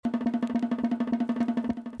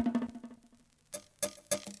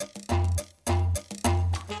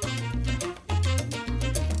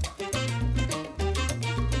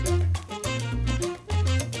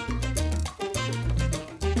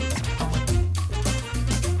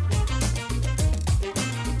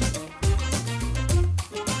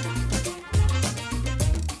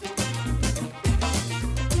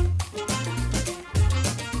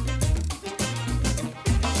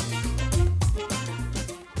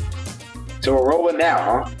So we're rolling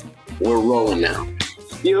now, huh? We're rolling now.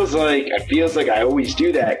 It feels like I always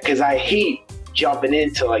do that because I hate jumping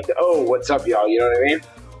into what's up, y'all? You know what I mean?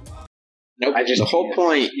 Nope. The whole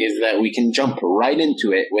point is that we can jump right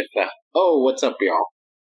into it with the, what's up, y'all?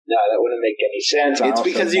 No, that wouldn't make any sense. It's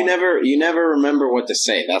because you never remember what to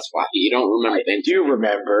say. That's why. You don't remember things. I do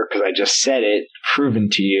remember because I just said it, proven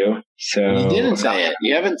to you. So you didn't say it.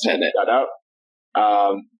 You haven't said it. Shut up.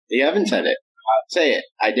 You haven't said it. Say it.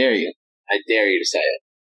 I dare you. I dare you to say it.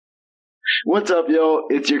 What's up, yo?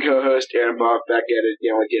 It's your co-host, Aaron Bach, back at it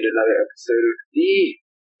again with yet another episode of the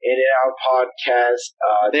In and Out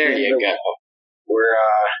podcast. There you go. We're,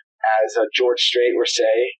 as George Strait would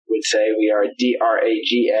say, we are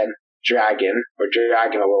DRAGN, dragon. We're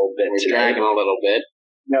dragging a little bit today. Dragging a little bit.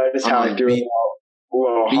 Notice how I threw a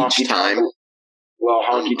little beach time. Little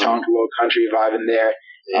honky-tonk, little country vibe in there.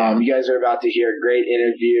 Yeah. You guys are about to hear a great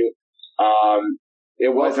interview.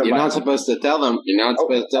 It wasn't. You're not supposed to tell them. You're not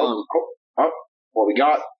supposed to tell them. What we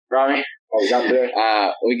got, Rami? What we got today?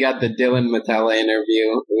 We got the Dylan Matela interview.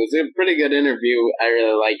 It was a pretty good interview. I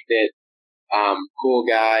really liked it. Cool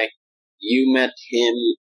guy. You met him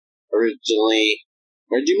originally.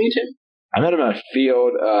 Where'd you meet him? I met him at a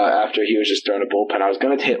field after he was just throwing a bullpen. I was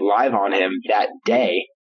going to hit live on him that day.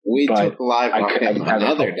 We took live on him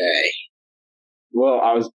another day. Well,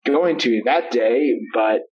 I was going to that day,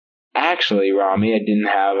 but actually, Rami, I didn't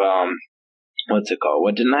have, what's it called?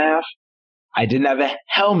 What didn't I have? I didn't have a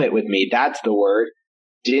helmet with me. That's the word.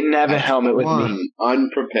 Didn't have a helmet with me.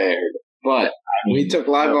 Unprepared. But we took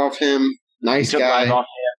live off him. Nice guy. Live off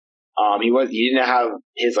him. He didn't have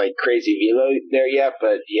his crazy velo there yet,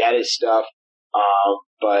 but he had his stuff.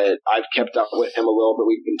 But I've kept up with him a little bit.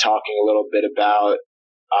 We've been talking a little bit about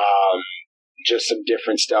just some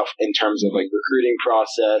different stuff in terms of recruiting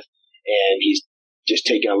process, and he's just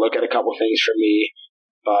taking a look at a couple things for me.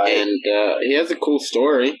 And he has a cool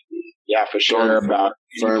story. Yeah, for sure. About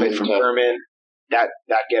Furman, from Furman, that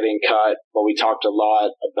getting cut. But we talked a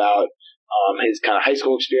lot about his kind of high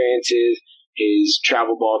school experiences, his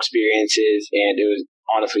travel ball experiences, and it was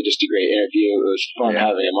honestly just a great interview. It was fun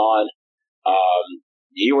having him on.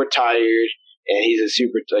 You were tired, and he's a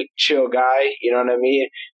super chill guy. You know what I mean?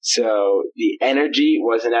 So the energy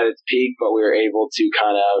wasn't at its peak, but we were able to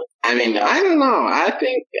kind of. I mean, I don't know. I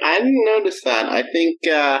think I didn't notice that. I think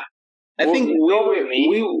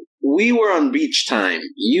we were on beach time.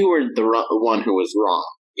 You were the one who was wrong.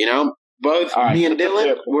 You know, both me and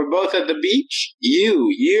Dylan were both at the beach.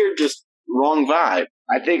 You're just wrong vibe.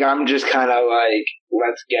 I think I'm just kind of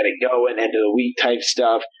let's get it going, end of the week type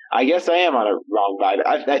stuff. I guess I am on a wrong vibe.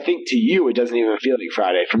 I think to you it doesn't even feel like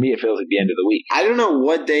Friday. For me, it feels like the end of the week. I don't know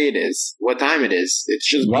what day it is, what time it is. It's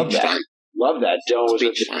just beach time. Love that. Dylan was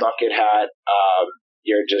with his bucket hat.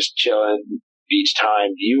 You're just chilling. Beach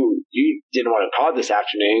time. You didn't want to pod this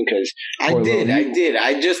afternoon because I did.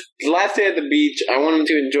 I just last day at the beach. I wanted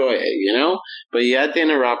to enjoy it, you know. But you had to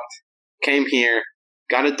interrupt. Came here,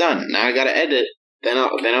 got it done. Now I got to edit. Then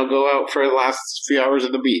I'll go out for the last few hours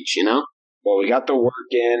at the beach, you know. Well, we got the work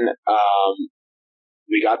in.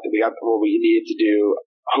 We got what we needed to do.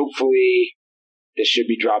 Hopefully, this should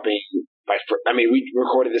be dropping by. We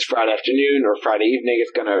recorded this Friday afternoon or Friday evening.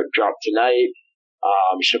 It's gonna drop tonight.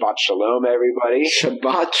 Shabbat Shalom, everybody.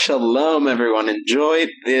 Shabbat Shalom, everyone. Enjoy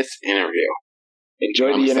this interview.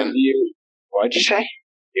 Enjoy the interview. What'd you say?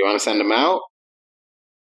 You want to send them out?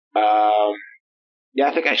 Yeah,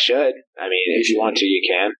 I think I should. If you want to, you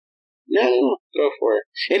can. No, go for it.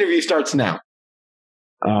 Interview starts now.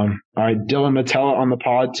 All right, Dylan Matela on the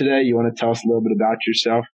pod today. You want to tell us a little bit about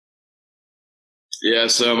yourself? Yeah,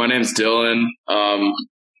 so my name's Dylan.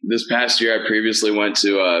 This past year, I previously went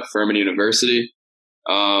to Furman University.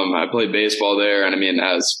 I played baseball there, and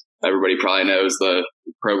as everybody probably knows, the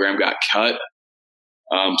program got cut.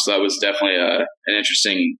 So that was definitely an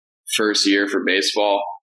interesting first year for baseball.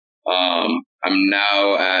 I'm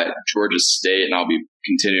now at Georgia State, and I'll be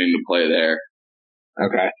continuing to play there.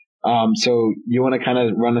 Okay. So you want to kind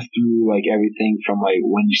of run us through everything from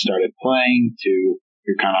when you started playing to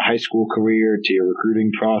your kind of high school career to your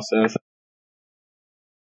recruiting process?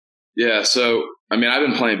 Yeah, so I've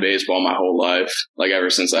been playing baseball my whole life, ever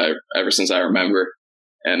since I remember,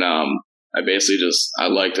 and I basically I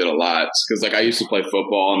liked it a lot because I used to play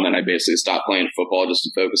football, and then I basically stopped playing football just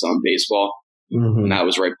to focus on baseball, and that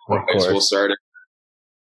was right before high school started.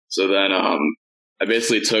 So then I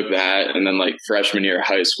basically took that, and then freshman year of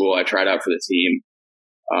high school, I tried out for the team.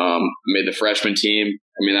 Made the freshman team.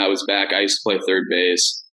 That was back. I used to play third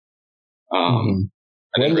base.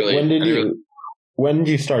 When did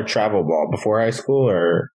you start travel ball? Before high school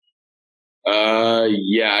or?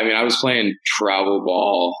 Yeah, I mean, I was playing travel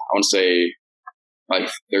ball. I want to say like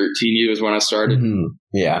 13 years when I started. Mm-hmm.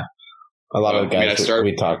 Yeah. A lot of guys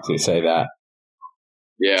we talked to say that.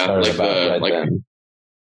 Yeah, like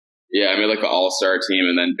yeah, I mean, like the all-star team,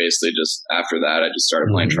 and then basically just after that, I just started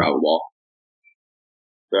playing travel ball.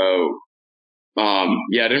 So,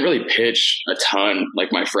 yeah, I didn't really pitch a ton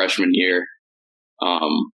like my freshman year of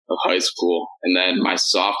high school, and then my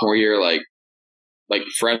sophomore year, like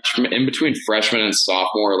freshman, in between freshman and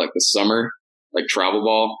sophomore, like the summer, like travel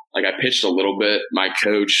ball, like I pitched a little bit. My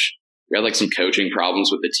coach, we had like some coaching problems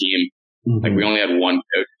with the team. Like we only had one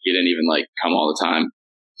coach; he didn't even like come all the time,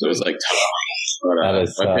 so it was like tough. But,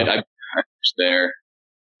 I pitched there,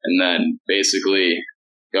 and then basically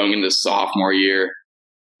going into sophomore year,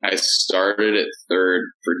 I started at third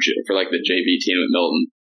for like the JV team at Milton,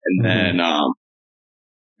 and then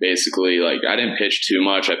basically like I didn't pitch too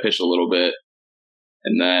much. I pitched a little bit,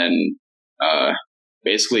 and then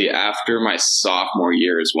basically after my sophomore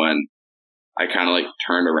year is when I kind of like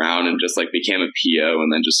turned around and just like became a PO,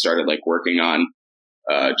 and then just started like working on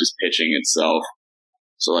just pitching itself.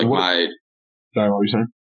 So like Sorry, what were you saying?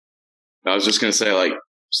 I was just gonna say like,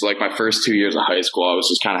 so like my first 2 years of high school, I was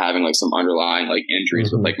just kind of having like some underlying like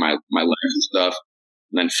injuries with like my legs and stuff,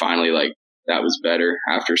 and then finally like that was better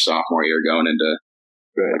after sophomore year going into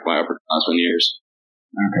like my upperclassmen years.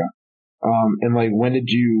 Okay. And like when did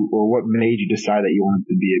you, or what made you decide that you wanted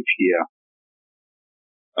to be a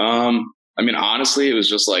PO? I mean, honestly, it was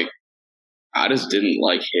just like I just didn't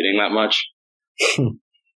like hitting that much.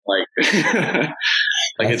 Like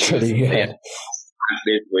it's pretty good. Yeah,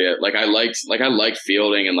 basically it. Like I liked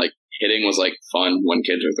fielding, and like hitting was like fun when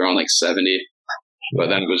kids were throwing like 70. But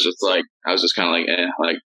then it was just like I was just kind of like,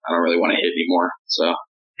 like I don't really want to hit anymore. So.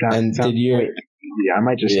 And did you? Yeah, I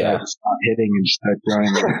might just stop hitting and start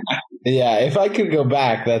throwing. Yeah, if I could go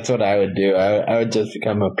back, that's what I would do. I would just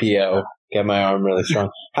become a PO, get my arm really strong.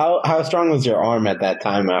 How strong was your arm at that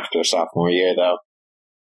time after sophomore year, though?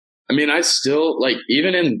 I mean, I still like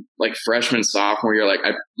even in like freshman, sophomore year, like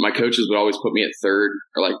my coaches would always put me at third,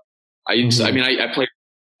 or like I used. I mean, I played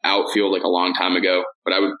outfield like a long time ago,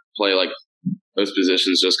 but I would play like those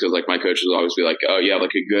positions just because like my coaches would always be like, "Oh, you have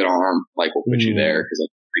like a good arm, like we'll put you there because like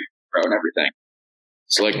pro and everything."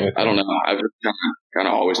 So like I don't know, I've kind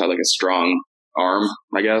of always had like a strong arm,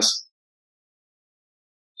 I guess.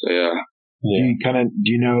 So yeah. Do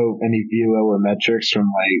you know any velo or metrics from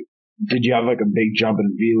like? Did you have like a big jump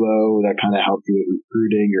in velo that kind of helped you with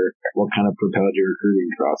recruiting, or what kind of propelled your recruiting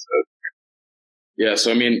process? Yeah,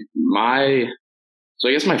 so I mean, I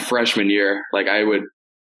guess my freshman year, like I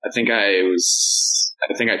think I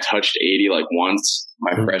touched 80 like once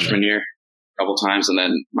my freshman year, a couple times, and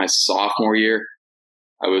then my sophomore year,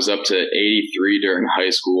 I was up to 83 during high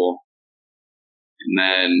school, and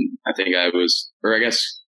then I think at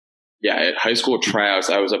high school tryouts,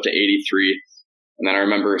 I was up to 83. And then I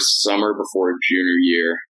remember summer before junior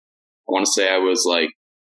year, I want to say I was like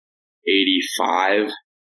 85.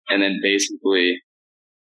 And then basically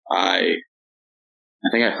I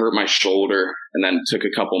think I hurt my shoulder and then took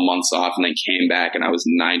a couple months off and then came back and I was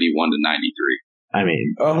 91 to 93. I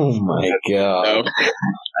mean, oh my God.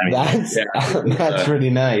 That's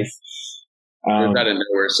pretty nice. Out of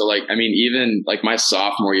nowhere. So like, I mean, even like my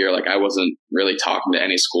sophomore year, like I wasn't really talking to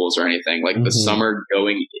any schools or anything. Like the summer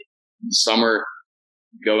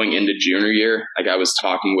going into junior year, like I was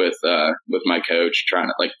talking with my coach trying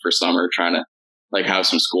to like have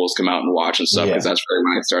some schools come out and watch and stuff. Cause that's really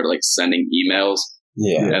when I started like sending emails.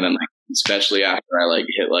 Yeah. And then like, especially after I like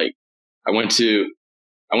hit, like I went to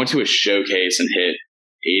a showcase and hit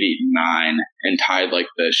 89 and tied like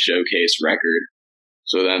the showcase record.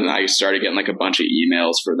 So then I started getting like a bunch of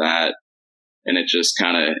emails for that. And it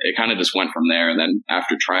kind of just went from there. And then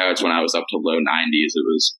after tryouts, when I was up to low 90s, it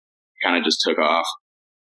was kind of just took off.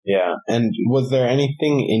 Yeah. And was there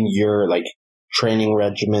anything in your like training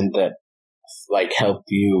regimen that like helped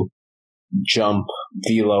you jump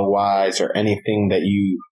velo wise, or anything that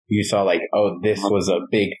you saw like, oh, this was a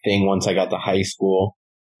big thing once I got to high school?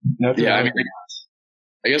 Yeah. I mean,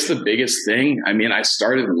 I guess the biggest thing, I mean, I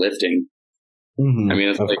started lifting. I mean,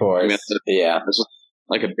 it's of course. It's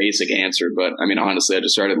like a basic answer, but I mean, honestly, I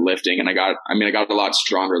just started lifting and I got a lot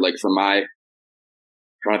stronger. Like from my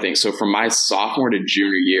sophomore to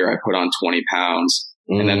junior year, I put on 20 pounds.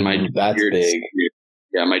 And then my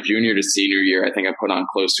junior to senior year, I think I put on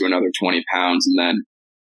close to another 20 pounds. And then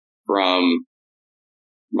from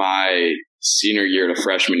my senior year to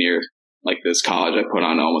freshman year, like this college, I put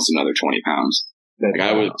on almost another 20 pounds. Like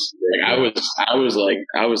I was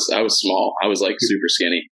small. I was like super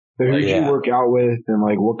skinny. So who did Yeah. you work out with, and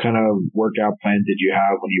like what kind of workout plan did you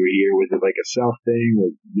have when you were here? Was it like a self thing, or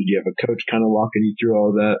did you have a coach kind of walking you through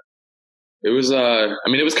all that? It was,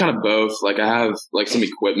 it was kind of both. Like I have like some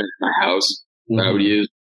equipment in my house that I would use.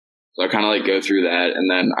 So I kind of like go through that. And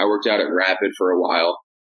then I worked out at Rapid for a while.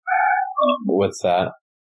 What's that?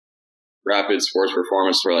 Rapid Sports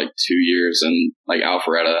Performance for like 2 years and like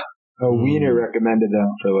Alpharetta. Oh, Wiener recommended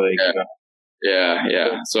them for like.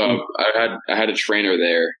 Yeah. So I had a trainer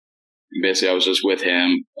there. Basically, I was just with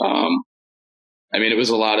him. It was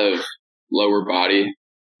a lot of lower body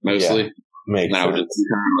mostly. Yeah, makes and I would sense. just do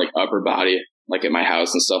kind of like upper body, like at my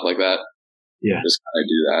house and stuff like that. Yeah. Just kind of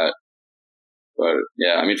do that. But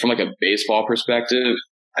yeah, from like a baseball perspective,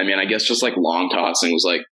 I guess just like long tossing was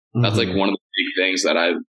like, that's like one of the big things that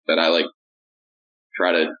I like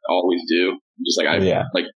try to always do. Just like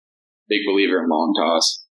like big believer in long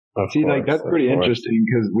toss. See, like that's pretty interesting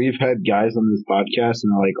because we've had guys on this podcast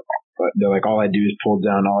and they're like, all I do is pull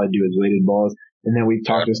down, all I do is weighted balls. And then we've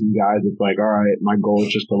talked to some guys. It's like, all right, my goal is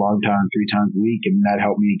just a long time, 3 times a week, and that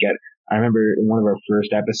helped me get. I remember in one of our first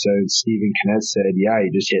episodes, Stephen Kenneth said, "Yeah, you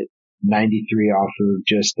just hit 93 off of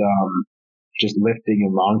just lifting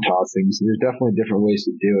and long tossing." So there's definitely different ways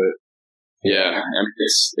to do it. Yeah,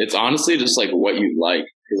 it's honestly just like what you like,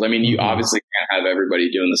 because you obviously can't have everybody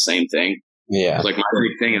doing the same thing. Yeah, like my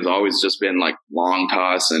big thing has always just been like long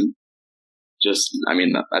toss and just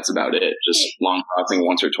that's about it. Just long tossing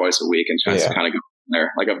once or twice a week and trying to kind of go from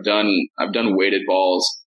there. Like I've done weighted balls.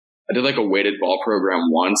 I did like a weighted ball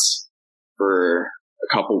program once for a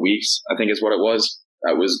couple weeks, I think is what it was.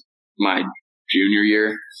 That was my junior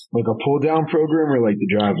year. Like a pull down program or like the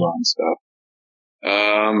drive on stuff?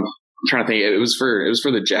 I'm trying to think. It was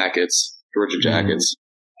for the Jackets, Georgia Jackets.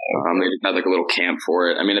 They had like a little camp for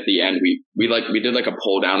it. At the end we did like a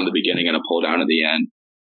pull down at the beginning and a pull down at the end.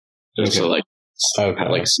 Just so like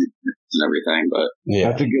like and everything, but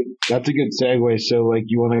that's a good segue. So like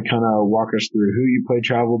you want to kind of walk us through who you play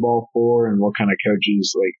travel ball for and what kind of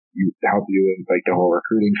coaches like you help you with like the whole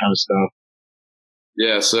recruiting kind of stuff.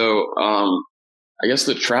 Yeah, so I guess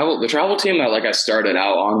the travel team that like I started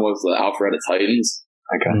out on was the Alpharetta Titans.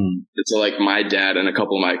 Okay. So like my dad and a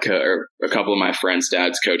couple of my friends'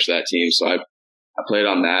 dads coached that team, so I played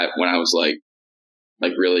on that when I was like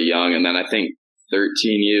really young, and then I think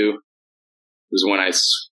 13U was when I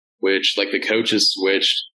switched. Like the coaches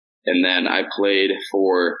switched, and then I played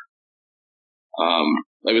for.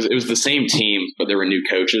 It was the same team, but there were new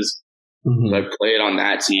coaches. So I played on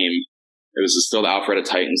that team. It was still the Alpharetta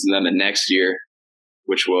Titans, and then the next year,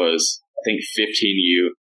 which was I think 15U,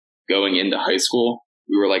 going into high school,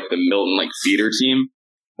 we were like the Milton like feeder team.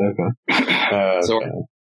 Okay. So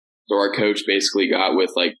our coach basically got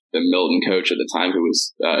with like the Milton coach at the time, who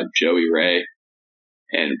was Joey Ray,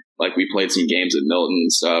 and like we played some games at Milton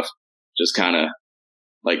and stuff. Just kind of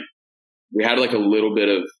like we had like a little bit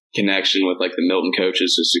of connection with like the Milton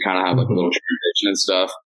coaches, just to kind of have like a little transition and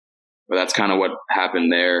stuff. But that's kind of what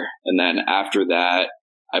happened there. And then after that,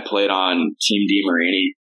 I played on Team D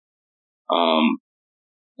Marini.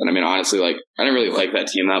 And honestly, like I didn't really like that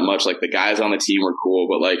team that much. Like the guys on the team were cool,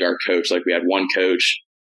 but like our coach, like we had one coach,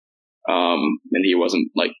 and he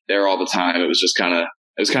wasn't like there all the time. It was kind of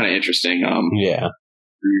interesting.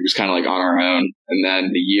 We was kind of like on our own. And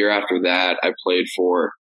then the year after that, I played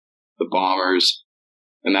for the Bombers,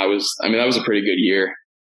 and that was a pretty good year.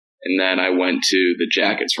 And then I went to the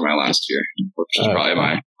Jackets for my last year, which is probably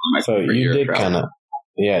my so favorite you year. Did kind of,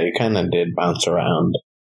 you kind of did bounce around.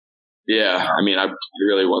 Yeah, I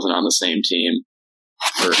really wasn't on the same team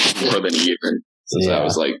for more than a year since I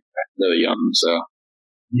was like really young. So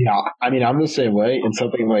yeah, I'm the same way. And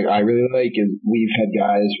something like I really like is we've had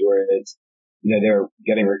guys where it's they're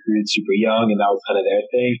getting recruited super young, and that was kind of their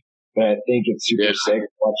thing. But I think it's super sick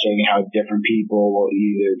watching how different people will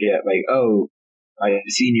either get like, oh, like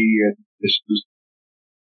senior year, this was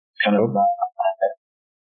kind of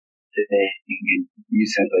today. And you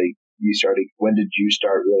said like you started. When did you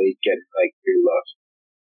start really getting like your love?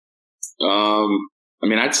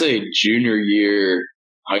 I'd say junior year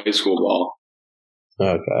high school ball.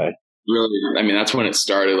 Okay. Really, that's when it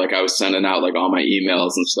started. Like I was sending out like all my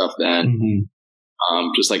emails and stuff then.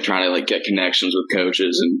 Just like trying to like get connections with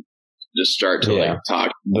coaches and just start to like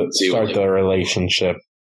talk. Start the relationship.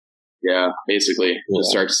 Yeah, basically just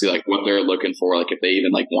start to see like what they're looking for, like if they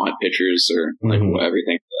even like want pictures or like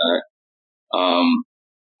everything like that.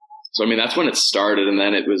 So that's when it started, and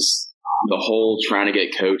then it was the whole trying to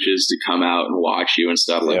get coaches to come out and watch you and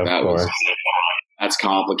stuff like that. That's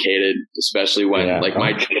complicated, especially when like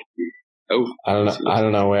my. I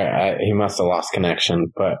don't know where he must have lost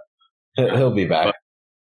connection, but he'll be back. But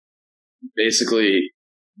basically,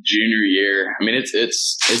 junior year, I mean,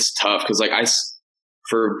 it's tough because like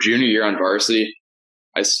for junior year on varsity,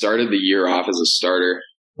 I started the year off as a starter,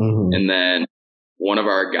 and then one of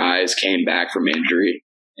our guys came back from injury,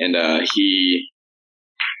 and he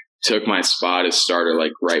took my spot as starter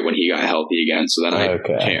like right when he got healthy again. So then I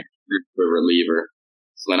can't for reliever.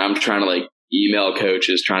 So then I'm trying to like email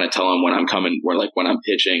coaches, trying to tell them when I'm coming, or like when I'm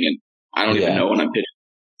pitching, and I don't even know when I'm pitching.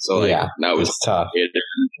 So like that was tough.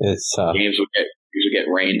 It's tough. Games would get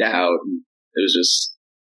rained out. And it was just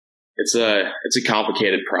it's a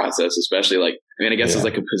complicated process, especially like I mean I guess as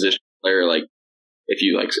like a position player, like if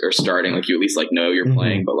you like are starting, like you at least like know you're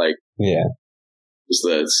playing, but like just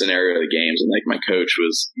the scenario of the games, and like my coach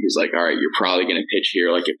he's like, all right, you're probably going to pitch here,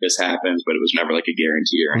 like if this happens, but it was never like a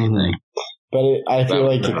guarantee or anything. But I feel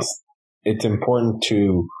like it's important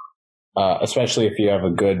to, especially if you have a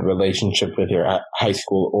good relationship with your high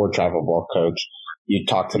school or travel ball coach, you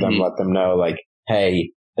talk to them, let them know like,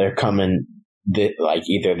 hey, they're coming like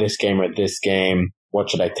either this game or this game. What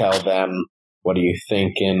should I tell them? What are you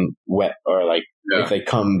thinking? Or like if they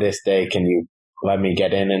come this day, can you let me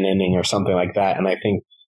get in an inning or something like that? And I think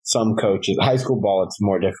some coaches, high school ball, it's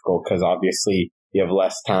more difficult because obviously you have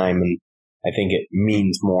less time, and I think it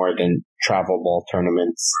means more than travel ball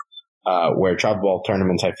tournaments, where travel ball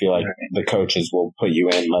tournaments, I feel like the coaches will put you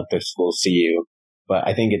in, let the school see you. But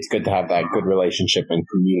I think it's good to have that good relationship and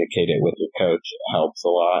communicate it with your coach. It helps a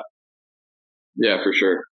lot. Yeah, for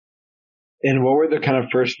sure. And what were the kind of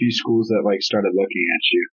first few schools that like started looking at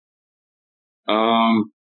you?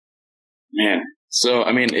 Man. So,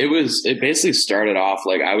 I mean, it basically started off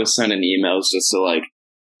like I was sending emails just to like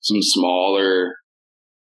some smaller,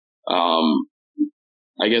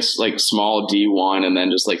 I guess like small D1 and then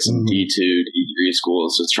just like some D2, D3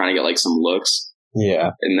 schools, just trying to get like some looks.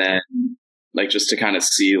 Yeah. And then like just to kind of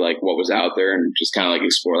see like what was out there and just kind of like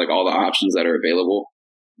explore like all the options that are available.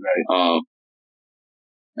 Right.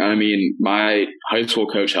 I mean, my high school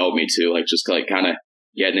coach helped me too, like just like kind of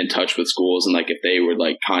getting in touch with schools, and like if they would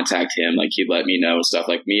like contact him, like he'd let me know and stuff.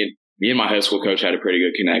 Like me and my high school coach had a pretty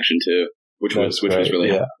good connection too, which was really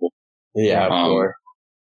helpful. Yeah, of course.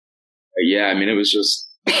 Yeah, I mean, it was just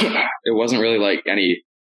it wasn't really like I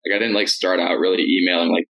didn't like start out really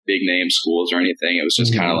emailing like big name schools or anything. It was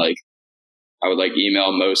just kind of like I would like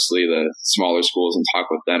email mostly the smaller schools and talk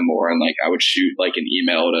with them more, and like I would shoot like an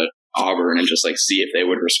email to Auburn and just like see if they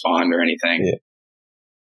would respond or anything. Yeah.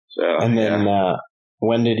 So, and then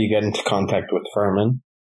when did you get into contact with Furman?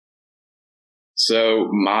 So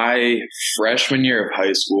my freshman year of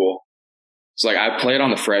high school, so like I played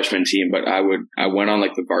on the freshman team, but I went on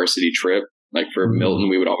like the varsity trip. Like for Milton,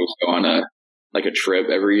 we would always go on a trip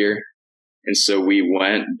every year. And so we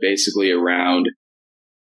went basically around,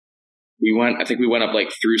 I think we went up like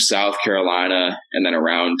through South Carolina and then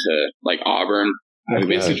around to like Auburn. We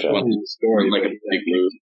basically went like a big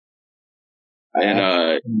move.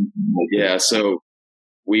 And so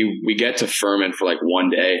we get to Furman for like one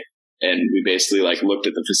day, and we basically like looked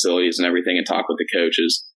at the facilities and everything and talked with the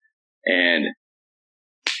coaches. And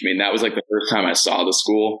I mean, that was like the first time I saw the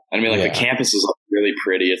school. I mean, like the campus is really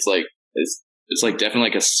pretty. It's like it's like definitely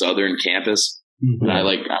like a southern campus. And I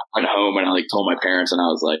went home and I like told my parents, and I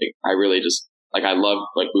was like, I really just like I loved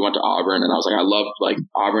like we went to Auburn, and I was like I loved like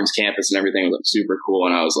Auburn's campus and everything was like super cool.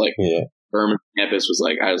 And I was like Furman campus was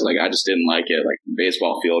like I just didn't like it, like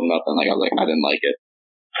baseball field, nothing. Like I was like I didn't like it.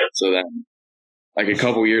 So then like a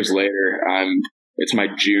couple years later, it's my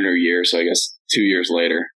junior year, so I guess 2 years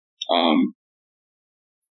later,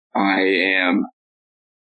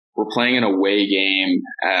 we're playing an away game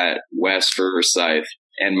at West Forsyth,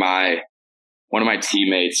 and one of my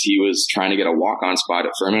teammates, he was trying to get a walk-on spot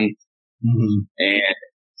at Furman. And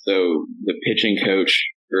so the pitching coach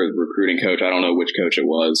or the recruiting coach, I don't know which coach it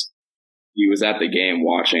was, he was at the game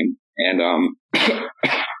watching, and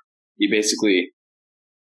he basically,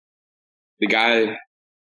 the guy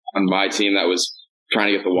on my team that was trying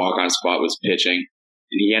to get the walk-on spot was pitching,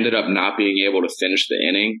 and he ended up not being able to finish the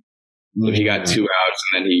inning. So he got 2 outs,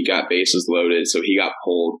 and then he got bases loaded, so he got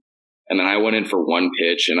pulled. And then I went in for one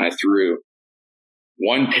pitch, and I threw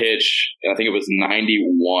one pitch. I think it was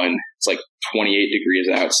 91. It's like 28 degrees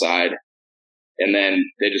outside. And then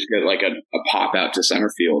they just get like a pop out to center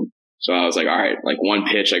field. So I was like, all right, like one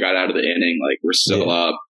pitch, I got out of the inning, like we're still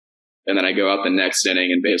up. And then I go out the next inning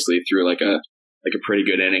and basically threw like a pretty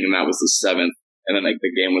good inning, and that was the 7th. And then like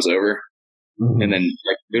the game was over. And then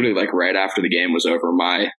like literally like right after the game was over,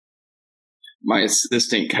 my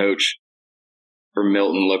assistant coach for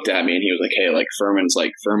Milton looked at me and he was like, hey, like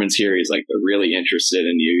Furman's here. He's like, they're really interested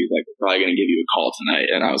in you. He's like, we're probably going to give you a call tonight.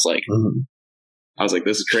 And I was like,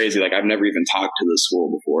 this is crazy. Like I've never even talked to this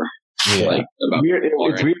school before. Yeah. like about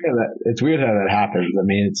it's weird how that happens. I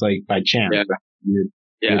mean, it's like by chance.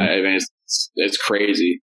 Yeah, I mean, it's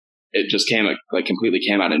crazy. It just completely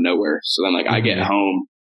came out of nowhere. So then, I get home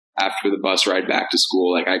after the bus ride back to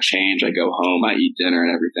school. I change, I go home, I eat dinner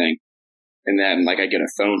and everything. And then, I get a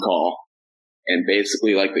phone call. And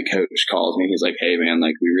basically, the coach calls me. He's like, hey, man,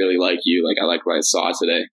 we really like you. I like what I saw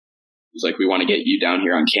today. He's like, we want to get you down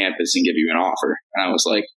here on campus and give you an offer. And I was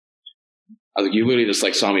like, you literally just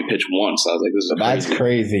saw me pitch once. I was like, this is That's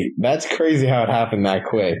crazy. That's crazy how it happened that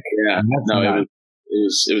quick. Yeah. No,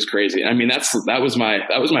 it was crazy. I mean, that was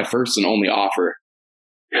my first and only offer.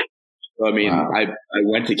 So, I mean, wow. I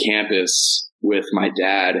went to campus with my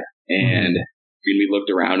dad and we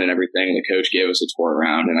looked around and everything, and the coach gave us a tour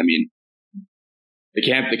around. And I mean,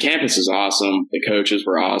 the campus is awesome. The coaches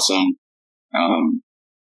were awesome.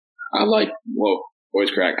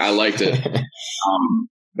 Voice crack. I liked it.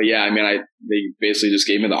 But yeah, I mean, they basically just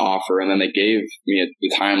gave me the offer, and then they gave me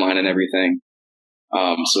the timeline and everything.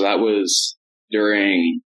 So that was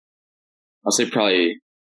during, I'll say probably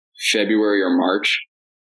February or March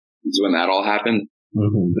is when that all happened.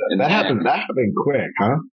 Mm-hmm. And that happened quick,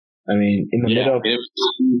 huh? I mean, in the middle of the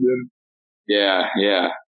season. Yeah.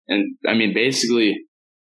 And I mean, basically,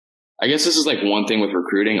 I guess this is one thing with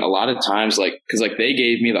recruiting. A lot of times, because they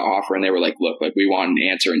gave me the offer and they were like, look, we want an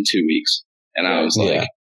answer in 2 weeks. And I was like,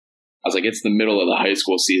 it's the middle of the high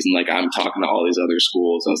school season. I'm talking to all these other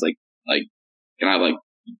schools. I was like, can I have a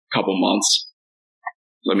couple months?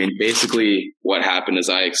 So, I mean, basically what happened is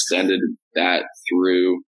I extended that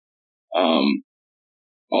through,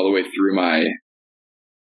 all the way through my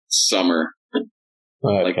summer,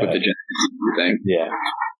 with the Gen thing. Yeah.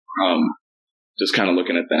 Just kind of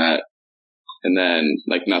looking at that. And then,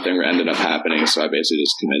 nothing ended up happening, so I basically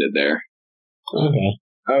just committed there. Okay.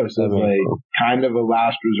 Oh, so it's kind of a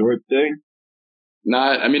last resort thing?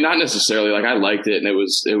 Not necessarily. I liked it, and it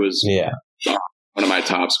was one of my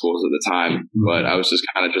top schools at the time, but I was just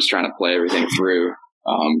kind of trying to play everything through,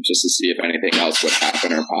 just to see if anything else would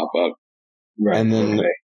happen or pop up. Right. And then,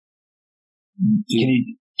 can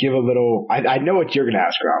you give a little? I know what you're going to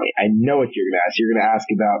ask, Rami. I know what you're going to ask. You're going to ask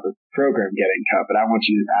about the program getting cut, but I want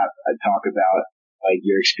you to talk about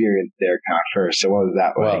your experience there first. So what was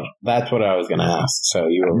that like? Well, that's what I was going to ask. So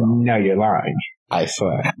you were wrong. No, you're lying. I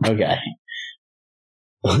swear. Okay.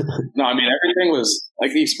 No, I mean, everything was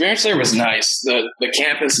the experience there was nice. The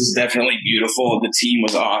campus is definitely beautiful. The team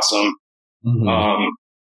was awesome. Mm-hmm.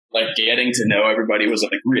 Getting to know everybody was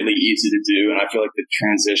really easy to do, and I feel the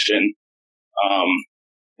transition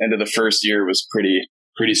into the first year was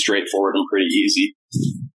pretty straightforward and pretty easy.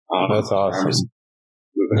 That's awesome.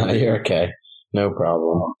 No, you're okay. No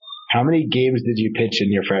problem. How many games did you pitch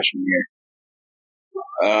in your freshman year?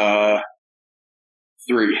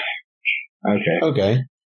 3. Okay.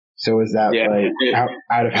 So is that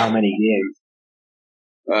out of how many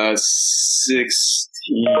games?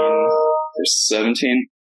 16 or 17.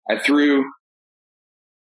 I threw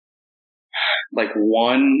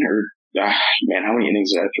one or how many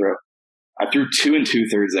innings did I throw? I threw 2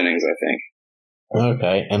 2/3 innings, I think.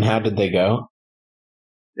 Okay, and how did they go?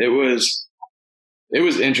 It was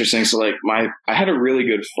interesting. So I had a really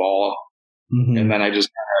good fall, and then I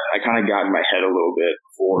kind of got in my head a little bit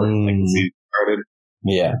before the season started.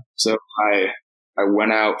 Yeah. So I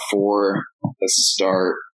went out for a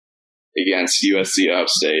start against USC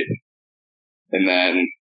Upstate, and then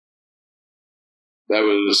that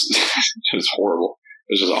was it was horrible.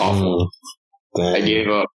 It was just awful. I gave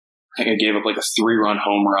up a 3-run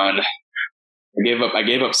home run. I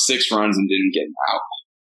gave up 6 runs and didn't get out.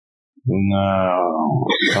 No.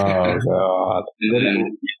 Oh God.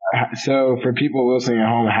 So for people listening at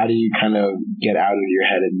home, how do you kind of get out of your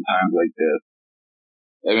head in times like this?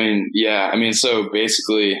 I mean, so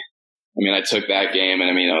basically, I took that game and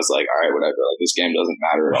I was like, all right, whatever. This game doesn't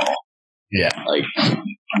matter at all. Yeah.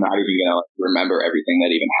 I'm not even going to remember everything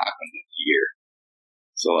that even happened in the year.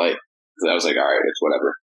 So I was like, all right, it's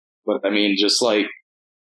whatever. But just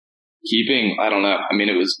keeping, I don't know.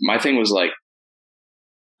 My thing was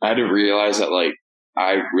I had to realize that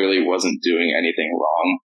I really wasn't doing anything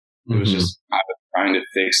wrong. It was just, I was trying to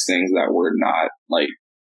fix things that were not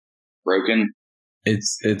broken.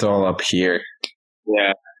 It's all up here.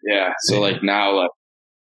 Yeah. So now,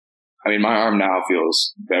 my arm now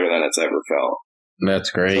feels better than it's ever felt.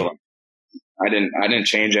 That's great. So, I didn't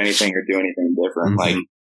change anything or do anything different.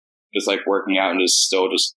 Just working out and just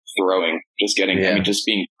throwing, just getting, just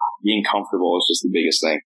being comfortable is just the biggest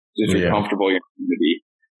thing. If you're comfortable, you're going to be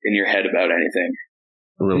in your head about anything.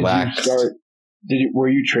 Relax. Were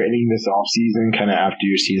you training this off season kind of after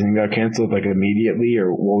your season got canceled, immediately, or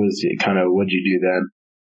what was it what'd you do then?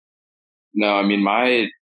 No, I mean,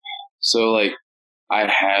 so like, I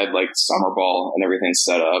had like summer ball and everything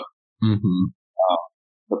set up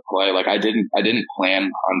to play. Like, I didn't plan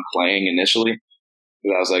on playing initially,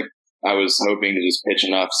 because I was hoping to just pitch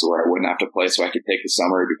enough so where I wouldn't have to play, so I could take the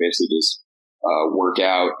summer to basically just work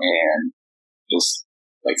out and just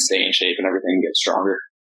like stay in shape and everything and get stronger.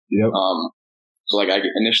 Yep. So like,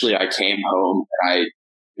 initially I came home and I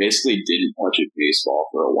basically didn't touch a baseball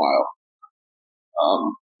for a while.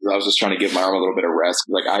 I was just trying to give my arm a little bit of rest.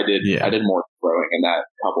 Like, I did more throwing in that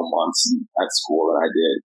couple months at school than I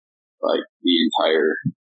did like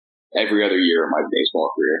every other year of my baseball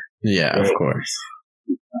career. Yeah, of course.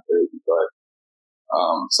 But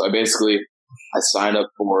so I signed up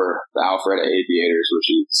for the Alpharetta Aviators, which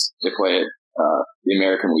is to play at the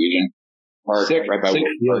American Legion Park, right by field,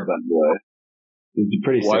 by the way. It's a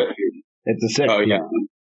pretty sick field. It's a sick field.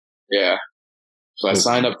 Yeah. So I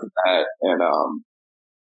signed up for that, and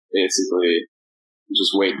basically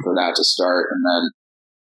just waiting for that to start. And then,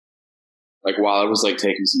 like, while I was like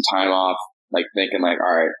taking some time off, like thinking like,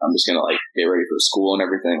 all right, I'm just gonna like get ready for school and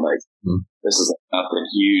everything. Like, this is like, nothing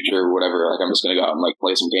huge or whatever. Like, I'm just gonna go out and like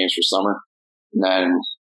play some games for summer. And then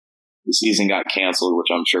the season got canceled,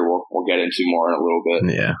 which I'm sure we'll get into more in a little bit.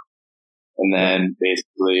 Yeah. And then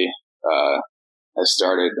basically, I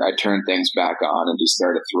turned things back on and just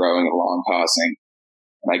started throwing and long tossing.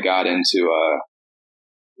 And I got into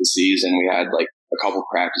the season. We had like a couple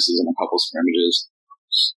practices and a couple scrimmages.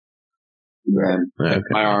 And then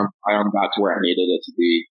my arm got to where I needed it to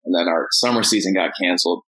be. And then our summer season got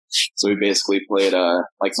canceled. So we basically played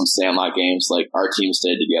like some sandlot games. Like, our team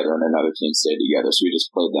stayed together and another team stayed together. So we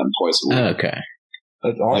just played them twice a week. Okay.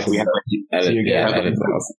 That's awesome. Like, we had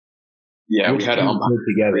we had to umpire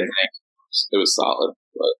together. It was solid.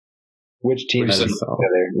 But which team was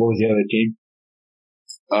together? What was the other team?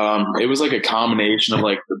 It was like a combination of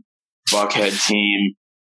like the Buckhead team.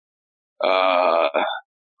 I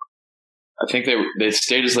think they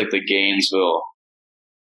stayed as like the Gainesville.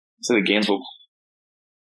 So the Gainesville.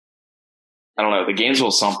 I don't know, the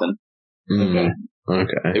Gainesville something. Okay.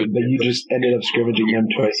 But you just ended up scrimmaging them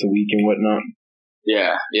twice a week and whatnot.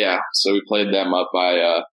 Yeah. So we played them up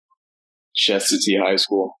by Chestatee High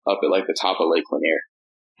School, up at like the top of Lake Lanier.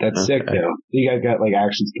 That's sick, though. You guys got like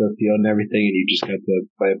access to the field and everything, and you just got to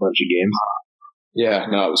play a bunch of games. Yeah,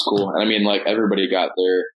 no, it was cool. I mean, like, everybody got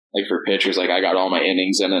their, like, for pitchers, like, I got all my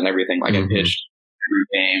innings in and everything. Like, I pitched every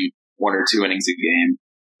game, 1 or 2 innings a game.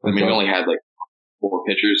 I mean, we only had like 4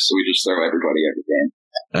 pitchers, so we just throw everybody every game.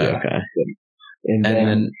 Okay. And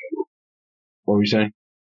then what were you saying?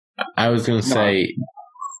 I was going to say,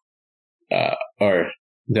 or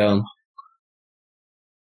Dylan.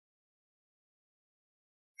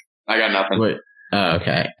 I got nothing. Wait.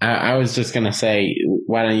 Okay. I was just going to say,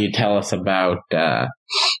 why don't you tell us about,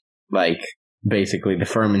 like, basically the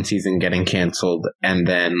Furman season getting canceled and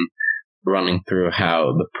then running through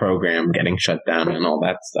how the program getting shut down and all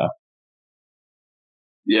that stuff.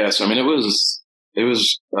 Yeah, so I mean, it was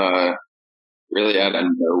really out of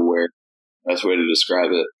nowhere. That's the way to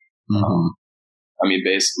describe it. I mean,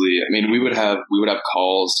 basically, we would have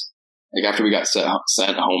calls like after we got sent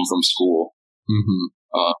home from school.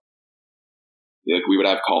 Like, we would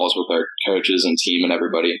have calls with our coaches and team and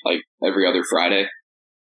everybody, like every other Friday,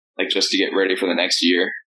 like just to get ready for the next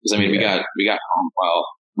year. Because we got home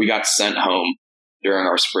we got sent home during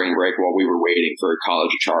our spring break while we were waiting for College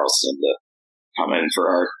of Charleston to come in for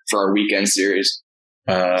our weekend series.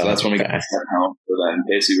 So that's when we got sent home. So then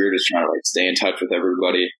basically we were just trying to like stay in touch with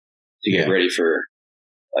everybody to get ready for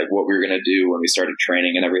like what we were going to do when we started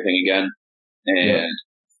training and everything again. And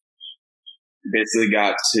basically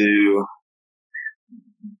got to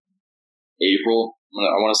April,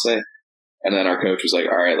 I want to say. And then our coach was like,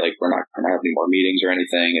 all right, like, we're not going to have any more meetings or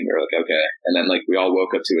anything. And we were like, okay. And then like we all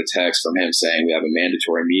woke up to a text from him saying we have a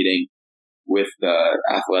mandatory meeting with the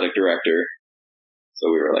athletic director. So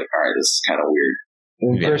we were like, all right, this is kind of weird.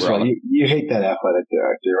 And first of all, you hate that athletic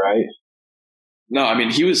director, right? No, I mean,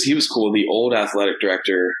 he was cool. The old athletic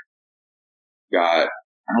director I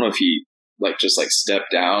don't know if he like just like stepped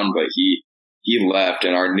down, but he left,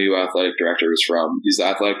 and our new athletic director he's the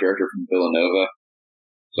athletic director from Villanova.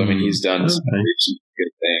 So, I mean, he's done some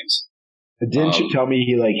good things. But didn't you tell me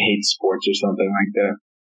he like hates sports or something like that?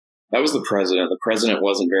 That was the president. The president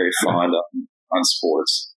wasn't very fond on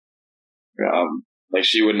sports. Like,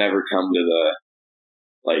 she would never come to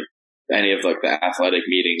any of like the athletic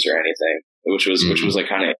meetings or anything, which was like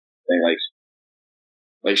kind of thing.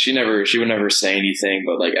 Like she would never say anything,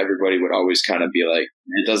 but like everybody would always kind of be like,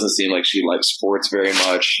 it doesn't seem like she likes sports very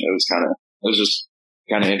much. It was just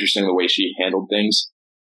kind of interesting the way she handled things.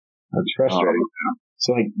 That's frustrating.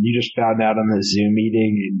 So like you just found out on the Zoom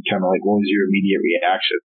meeting and kind of like what was your immediate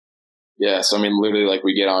reaction? Yeah, so I mean, literally, like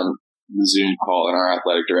we get on the Zoom call and our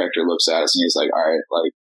athletic director looks at us and he's like, "All right,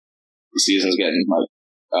 like the season's getting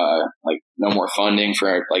like no more funding for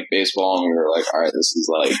like baseball," and we were like, "All right, this is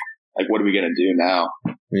like what are we gonna do now?"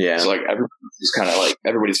 Yeah. So like everybody was kind of like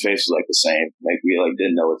everybody's face was like the same, like we like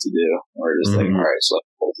didn't know what to do. And we're just like, all right, so like,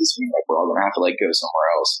 what does this mean? Like we're all gonna have to like go somewhere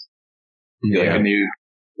else. Be like a new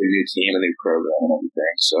team, a new program, and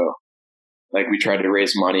everything. So like we tried to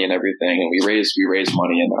raise money and everything, and we raised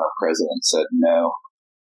money, and then our president said no.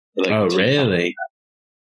 Like, oh, really?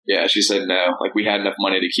 Yeah, she said no. Like we had enough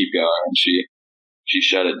money to keep going, and she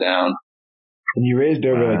shut it down. And you raised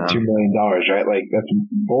over like $2 million, right? Like that's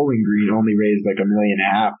Bowling Green only raised like $1.5 million,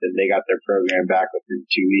 and they got their program back within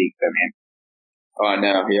 2 weeks. I mean, oh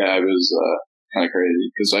no, yeah, it was kind of crazy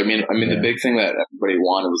because I mean, the big thing that everybody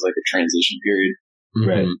wanted was like a transition period.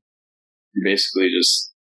 Right. Basically,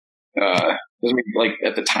 just like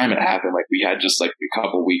at the time it happened, like we had just like a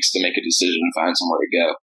couple weeks to make a decision and find somewhere to go.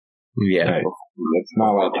 Yeah, that's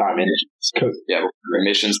not a lot of time. Yeah,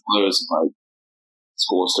 admissions closed, like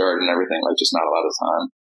school started and everything, like just not a lot of time.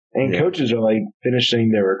 And coaches are like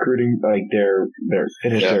finishing their recruiting, like they're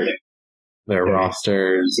finished their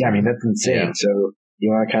rosters. Yeah, I mean that's insane. Yeah. So you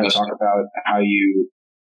want to kind of talk about how you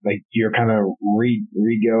like you're kind of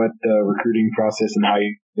re-go at the recruiting process and how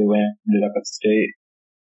you ended up at state.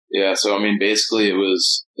 Yeah, so I mean, basically it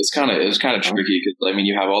was kind of tricky because I mean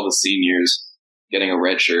you have all the seniors getting a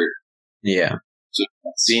red shirt. Yeah. So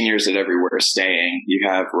seniors at everywhere staying. You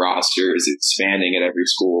have rosters expanding at every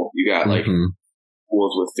school. You got like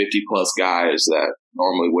schools with 50 plus guys that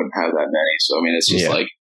normally wouldn't have that many. So I mean, it's just like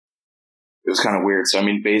it was kind of weird. So I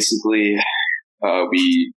mean, basically,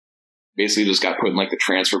 we basically just got put in like the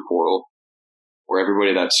transfer portal where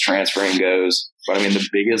everybody that's transferring goes. But I mean, the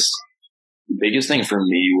biggest thing for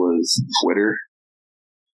me was Twitter.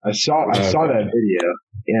 I saw that video,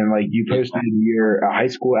 and like you posted your high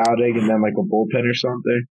school outing and then like a bullpen or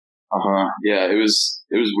something. Yeah, it was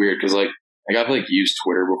weird because like I've like used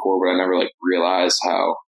Twitter before, but I never like realized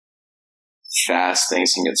how fast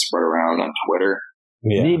things can get spread around on Twitter.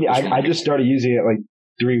 Yeah, I just started using it like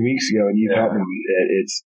 3 weeks ago, and you've helped me with it.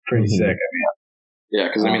 It's pretty sick. I mean, yeah,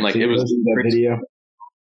 because I mean like it was that video.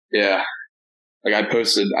 Yeah, like I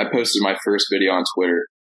posted my first video on Twitter,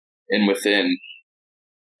 and within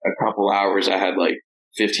a couple hours, I had like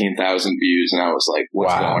 15,000 views, and I was like,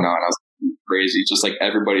 "What's going on?" I was like, crazy. Just like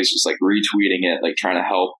everybody's just like retweeting it, like trying to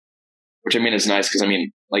help. Which I mean is nice because I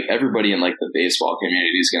mean, like everybody in like the baseball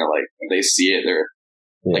community is gonna like if they see it, they're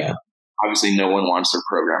like obviously no one wants their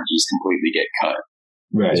program to just completely get cut.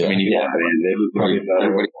 Right. So, I mean, everybody kind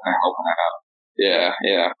of helping out.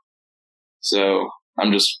 Yeah. So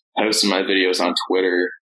I'm just posting my videos on Twitter.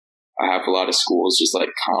 I have a lot of schools just like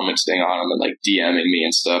commenting on them and like DMing me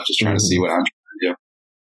and stuff, just trying to see what I'm trying to do.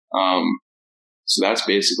 So that's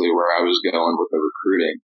basically where I was going with the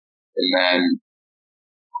recruiting. And then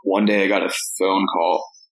one day I got a phone call,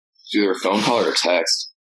 either a phone call or a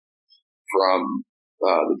text from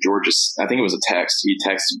the Georgia. I think it was a text. He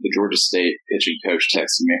texted the Georgia State pitching coach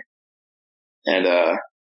texted me, and I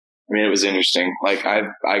mean, it was interesting. Like I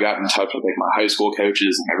got in touch with like my high school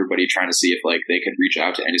coaches and everybody trying to see if like they could reach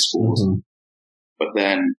out to any schools. But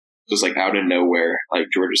then just like out of nowhere, like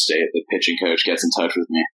Georgia State, the pitching coach gets in touch with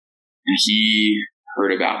me, and he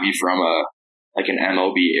heard about me from an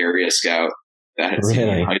MLB area scout that had seen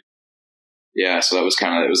me in high school. Yeah, so that was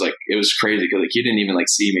it was crazy because like he didn't even like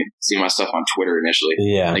see my stuff on Twitter initially.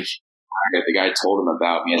 Yeah, like the guy told him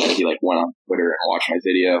about me, and then he like went on Twitter and watched my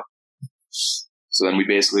video. So then we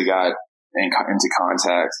basically got into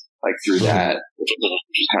contact like through that, which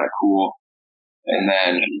was kind of cool. And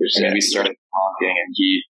then we started talking, and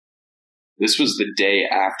this was the day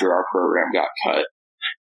after our program got cut.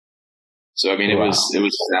 So I mean, it was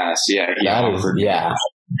fast. Yeah, that is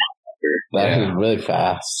really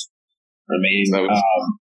fast. I mean,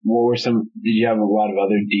 what were did you have a lot of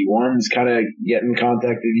other D1s kind of get in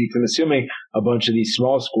contact with you? I'm assuming a bunch of these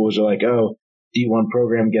small schools are like, oh, D1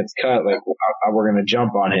 program gets cut, like we're going to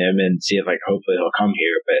jump on him and see if like hopefully he'll come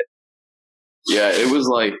here. But yeah, it was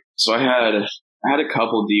like, so I had a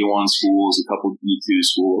couple D1 schools, a couple D2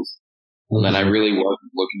 schools, and then I really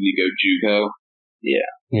wasn't looking to go JUCO. Yeah.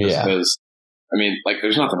 Because, I mean, like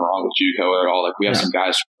there's nothing wrong with JUCO at all. Like we have some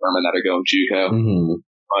guys from Furman that are going JUCO.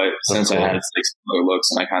 But since I had 6 other looks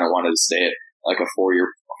and I kind of wanted to stay at like a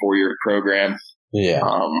 4-year program,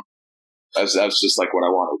 that's just like what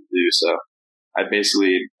I wanted to do. So I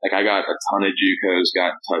basically I got a ton of JUCOs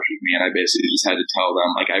got in touch with me, and I basically just had to tell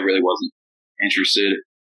them like I really wasn't interested.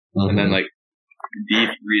 And then like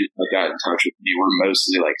D3 that got in touch with me were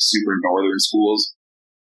mostly like super northern schools.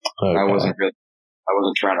 Okay. I wasn't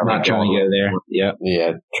trying to Not trying to go there. Yep.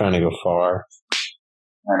 Yeah, trying to go far.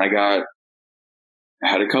 And I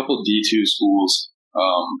had a couple D2 schools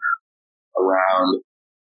around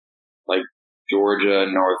like Georgia,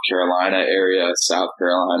 North Carolina area, South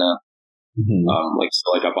Carolina,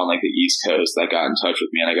 like up on like the East Coast that got in touch with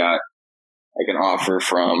me, and I got like an offer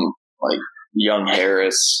from like Young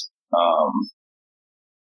Harris.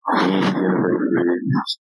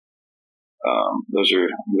 Those are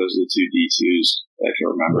the two D2s that I can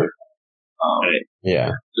remember.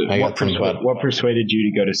 Yeah. What persuaded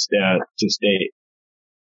you to go to state?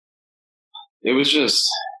 It was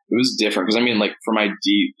different because I mean, like for my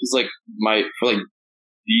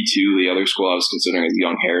D2, the other school I was considering is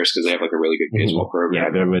Young Harris because they have like a really good baseball program.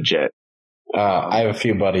 Yeah, they're legit. I have a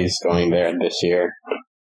few buddies going there this year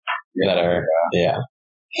that are, yeah.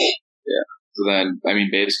 So then, I mean,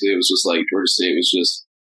 basically it was just like Georgia State was just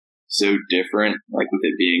so different, like with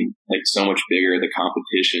it being like so much bigger, the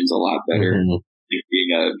competition's a lot better, like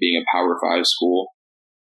being a Power 5 school.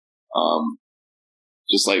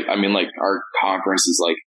 Just like, I mean, like our conference is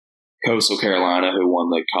like Coastal Carolina, who won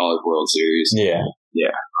the College World Series. Yeah.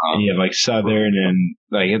 Yeah. And you have like Southern and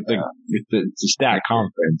like it's a stacked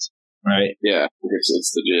conference, right? Yeah.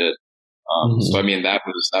 It's legit. So I mean, that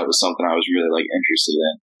was something I was really like interested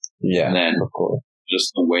in. Yeah. And then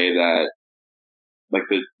just the way that like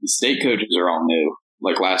the state coaches are all new.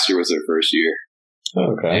 Like last year was their first year.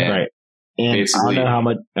 Okay. Right. And I don't know how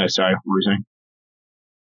much, sorry, what were you saying?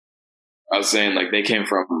 I was saying like they came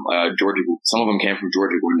from Georgia. Some of them came from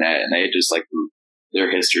Georgia Gwinnett, and they just like their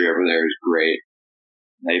history over there is great.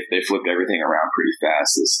 They flipped everything around pretty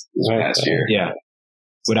fast this past year. Yeah.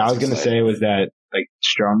 What I was gonna say was that like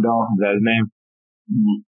Stromdahl, is that his name?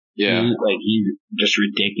 Yeah. He's just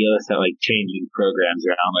ridiculous at like changing programs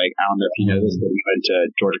around. Like I don't know if you know this, but he went to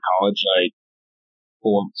Georgia College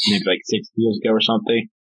maybe 6 years ago or something,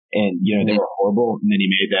 and they were horrible, and then he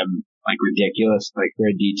made them like ridiculous like for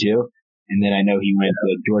a D2. And then I know he went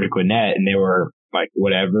to Georgia Gwinnett and they were like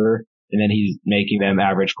whatever. And then he's making them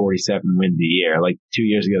average 47 wins a year. Like 2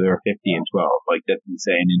 years ago, they were 50 and 12. Like that's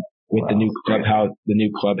insane. And with the new clubhouse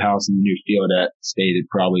and the new field at State, it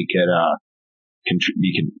probably could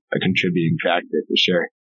be a contributing factor for sure.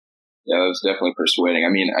 Yeah, that was definitely persuading.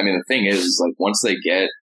 I mean, the thing is like once they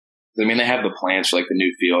have the plans for like the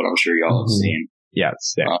new field. I'm sure y'all have seen. Yeah,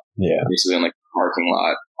 it's sick. Basically in like the parking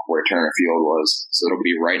lot where Turner Field was, so it'll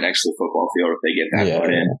be right next to the football field if they get that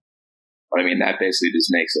put in. But I mean, that basically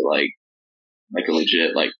just makes it like a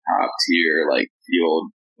legit like top tier like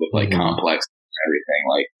field with like complex and everything.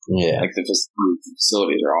 Like the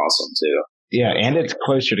facilities are awesome too. Yeah, and it's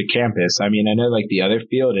closer to campus. I mean, I know like the other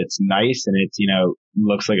field, it's nice and it's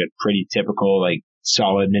looks like a pretty typical like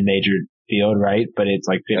solid mid-major field, right? But it's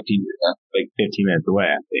like 15 minutes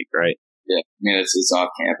away, I think, right? Yeah, I mean it's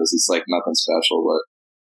off campus. It's like nothing special, but.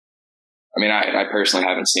 I mean, I personally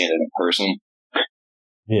haven't seen it in person.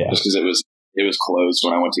 Yeah. Just because it was closed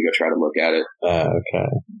when I went to go try to look at it. Okay.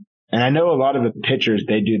 And I know a lot of the pitchers,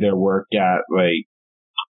 they do their work at like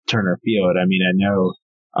Turner Field. I mean, I know,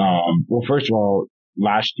 well, first of all,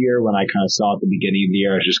 last year when I kind of saw at the beginning of the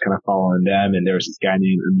year, I was just kind of following them. And there was this guy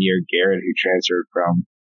named Amir Garrett who transferred from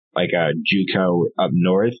like a JUCO up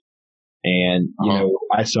north. And,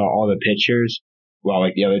 I saw all the pitchers. While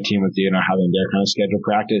like the other team was having their kind of scheduled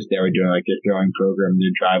practice, they were doing like their throwing program,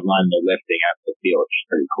 their drive line, their lifting at the field, which is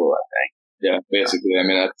pretty cool, I think. Yeah, basically. I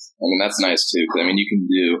mean that's nice too. Cause I mean you can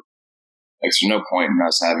do like there's no point in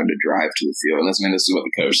us having to drive to the field. And this is what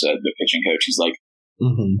the coach said. The pitching coach, he's like,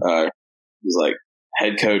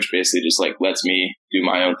 head coach basically just like lets me do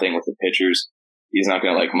my own thing with the pitchers. He's not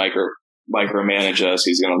gonna like micromanage us.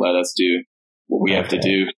 He's gonna let us do what we have to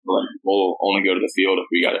do. Like we'll only go to the field if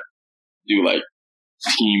we got to do like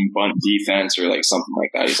team bunt defense or like something like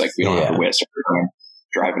that. He's like, we don't have to waste our time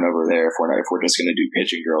driving over there if we're just going to do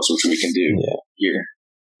pitching drills, which we can do here.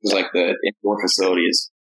 It's like the indoor facility is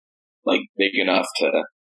like big enough to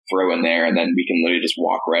throw in there, and then we can literally just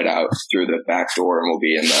walk right out through the back door, and we'll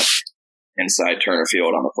be in the inside Turner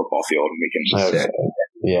Field on the football field, and we can just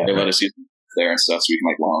they let us use there and stuff, so we can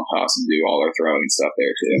like long toss and do all our throwing and stuff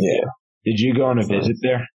there too. Yeah. Did you go on a visit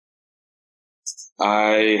there?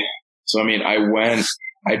 I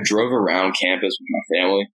drove around campus with my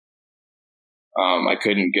family. I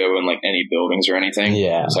couldn't go in like any buildings or anything.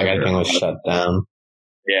 Yeah, so everything was shut down.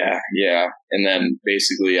 Yeah. And then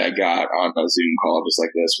basically I got on a Zoom call just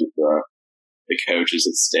like this with the coaches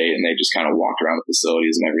at State, and they just kind of walked around the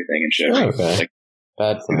facilities and everything and showed me. Like,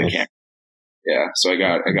 that's nice. Yeah, so I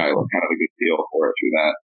got kind of a good feel for it through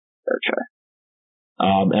that. Okay.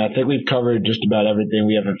 And I think we've covered just about everything.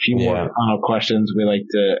 We have a few more final questions we like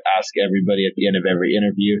to ask everybody at the end of every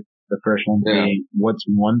interview. The first one being, what's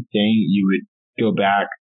one thing you would go back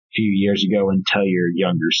a few years ago and tell your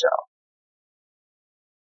younger self?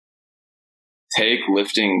 Take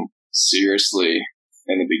lifting seriously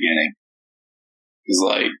in the beginning. Because,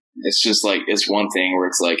 like, it's just, like, it's one thing where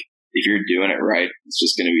it's, like, if you're doing it right, it's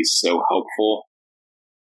just going to be so helpful.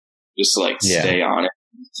 Just to, like, stay on it.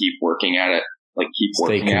 Keep working at it. Like, keep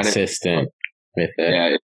working at it. Stay consistent with it.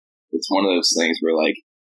 Yeah, it's one of those things where, like,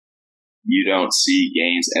 you don't see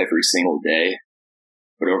gains every single day.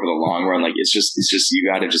 But over the long run, like, it's just you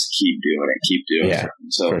got to just keep doing it. Keep doing it.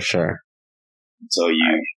 So, for sure. Until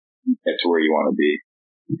you get to where you want to be.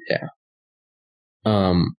 Yeah.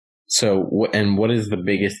 So, what is the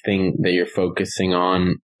biggest thing that you're focusing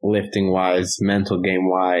on, lifting wise, mental game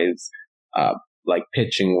wise, like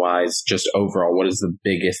pitching wise, just overall? What is the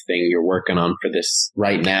biggest thing you're working on for this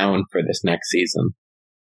right now and for this next season?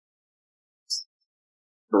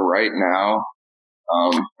 For right now,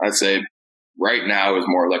 I'd say right now is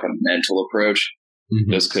more like a mental approach,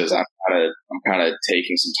 just because I'm kind of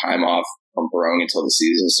taking some time off from throwing until the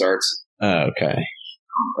season starts. Okay.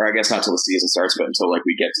 Or I guess not till the season starts, but until like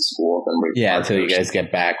we get to school. Then until you guys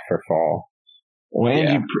get back for fall. Well,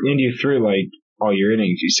 and you threw like all your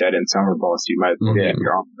innings, you said, in summer ball, so you might as well get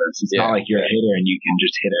your offense. It's not like you're a hitter and you can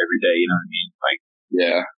just hit every day, you know what I mean?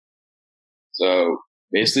 Like, so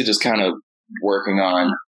basically just kind of working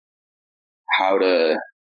on how to,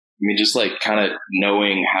 just like kind of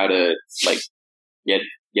knowing how to like get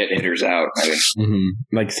hitters out.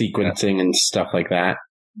 Like sequencing and stuff like that.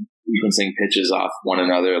 Sequencing pitches off one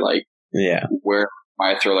another, like where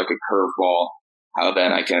I throw like a curveball, how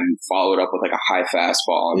then I can follow it up with like a high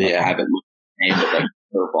fastball and like have it look the same, but like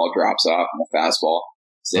the curveball drops off and the fastball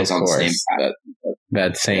stays on the same path.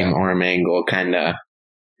 That same arm angle kind of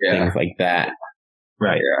things like that.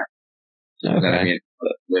 Right. Yeah. And then from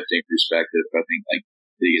a lifting perspective, I think like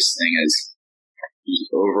the biggest thing is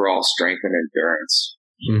just overall strength and endurance.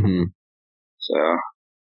 So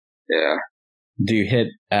do you hit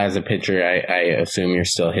as a pitcher? I assume you're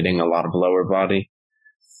still hitting a lot of lower body.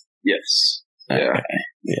 Yes. Okay.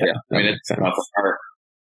 It's tough.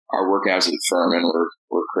 Our workouts at Furman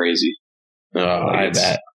were crazy. Oh, I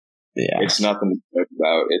bet. Yeah, it's nothing to talk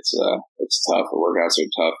about. It's tough. The workouts are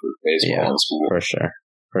tough for baseball and school.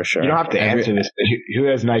 For sure. You don't have to answer this, but who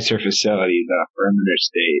has nicer facilities, Furman or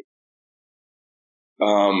State?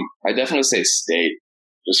 I definitely say State,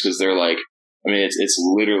 just because they're like, it's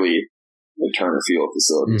literally the Turner Field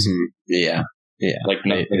facilities. Yeah. Like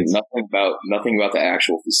nothing about the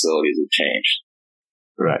actual facilities have changed.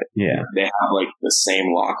 Right. Yeah. They have like the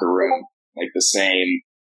same locker room, like the same,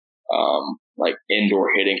 like indoor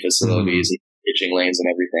hitting facilities, and pitching lanes and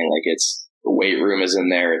everything. Like the weight room is in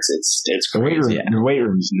there. It's crazy. The weight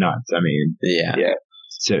room is nuts.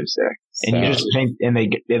 So sick. And you just paint, and they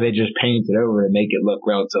just paint it over and make it look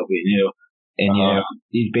relatively new. And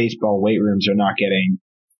these baseball weight rooms are not getting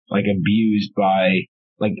like abused by,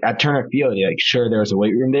 like at Turner Field, like sure there's a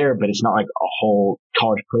weight room there, but it's not like a whole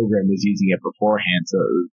college program is using it beforehand, so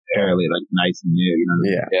it was fairly like nice and new, you know what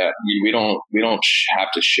I mean? Yeah. We don't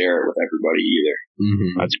have to share it with everybody either.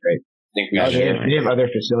 That's great. I think we have other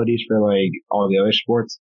facilities for like all the other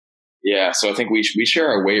sports. Yeah, so I think we share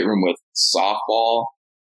our weight room with softball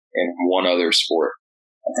and one other sport.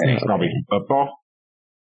 I think probably football.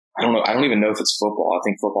 I don't know. I don't even know if it's football. I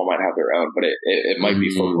think football might have their own, but it might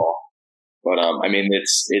be football. But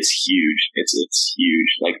it's huge. It's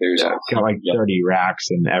huge. Like there's got like 30 racks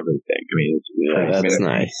and everything. That's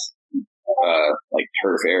nice. Like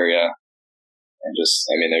turf area, and just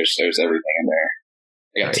there's everything in there.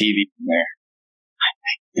 They got TV in there.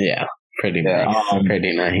 Yeah, pretty nice.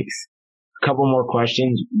 Pretty nice. A couple more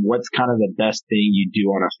questions. What's kind of the best thing you do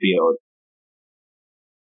on a field?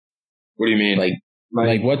 What do you mean?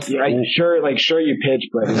 Like what's sure you pitch,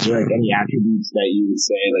 but is there like any attributes that you would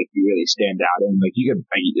say like you really stand out in? Like you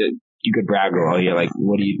could brag all you like.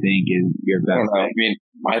 What do you think is your best thing?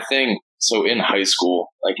 My thing. So in high school,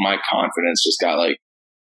 like my confidence just got like,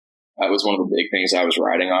 that was one of the big things I was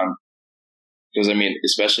riding on. Because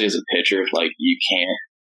especially as a pitcher, like you can't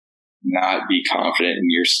not be confident in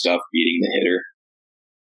your stuff beating the hitter.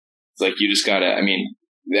 It's like you just gotta. And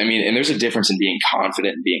there's a difference in being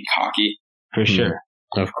confident and being cocky. For sure.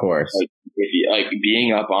 Of course. Like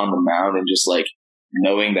being up on the mound and just like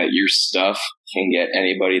knowing that your stuff can get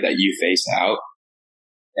anybody that you face out.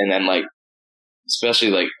 And then like, especially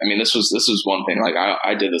like, this was one thing, like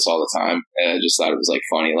I did this all the time and I just thought it was like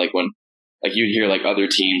funny. Like when like you'd hear like other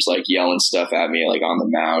teams like yelling stuff at me like on the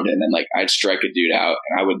mound, and then like I'd strike a dude out,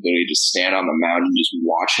 and I would literally just stand on the mound and just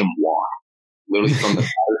watch him walk, literally from the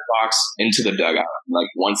batter's box into the dugout. And, like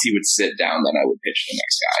once he would sit down, then I would pitch the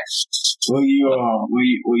next guy. Will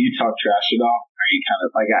you talk trash at all? Are you kind of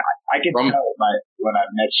like I can tell when I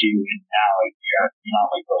met you and now like you're not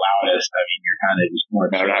like the loudest. I mean, you're kind of just more.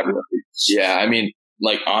 No, not really. Yeah, I mean,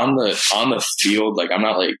 like on the field, like I'm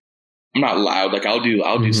not loud. Like I'll do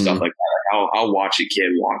stuff like that. Like, I'll watch a kid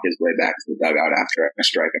walk his way back to the dugout after I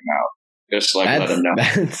strike him out, just like let him know.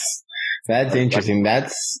 That's interesting.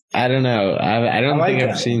 I don't know. I don't think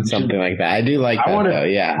I've seen something like that. I do like that though.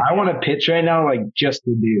 Yeah. I want to pitch right now, like just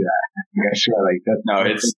to do that. I sure like that. No,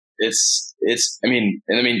 it's. I mean,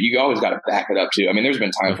 you always got to back it up too. I mean, there's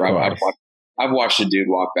been times where I've watched a dude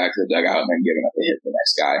walk back to the dugout and then giving up a hit to the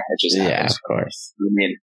next guy. It just happens. Yeah, of course. I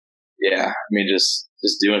mean, yeah. I mean, just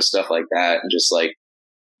doing stuff like that and just like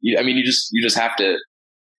you just have to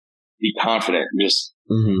be confident and just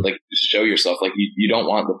like just show yourself. Like you don't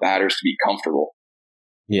want the batters to be comfortable.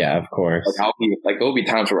 Yeah, of course. Like there'll be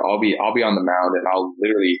times where I'll be on the mound and I'll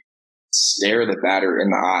literally stare the batter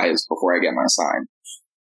in the eyes before I get my sign.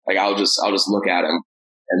 Like I'll just look at him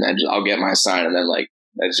and then I'll get my sign, and then like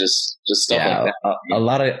it's just stuff like that.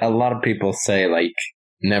 A lot of people say like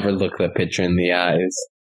never look the pitcher in the eyes.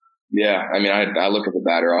 Yeah, I mean I look at the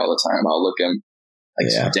batter all the time. I'll look him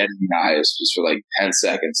like dead in the eyes just for like 10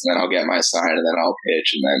 seconds, and then I'll get my sign, and then I'll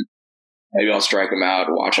pitch, and then maybe I'll strike him out,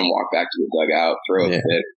 watch him walk back to the dugout, throw a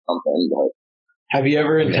pitch, something. But have you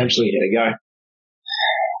ever intentionally hit a guy?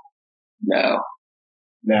 No,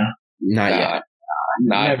 not yet.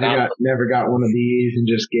 Never got one of these and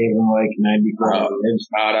just gave him like 94.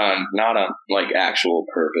 Not on like actual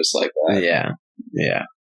purpose like that. Yeah.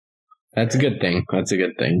 That's a good thing. I think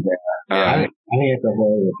it's a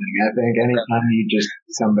horrible thing. I think anytime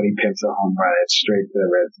somebody picks a home run, it's straight to the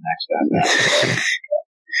Reds next time.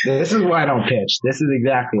 This is why I don't pitch. This is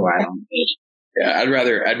exactly why I don't pitch. Yeah, I'd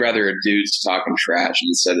rather a dude's talking trash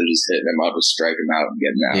instead of just hitting him up, just strike him out and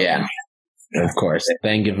getting out. Yeah. Of course.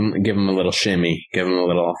 Then give him a little shimmy. Give him a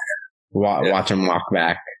little watch him walk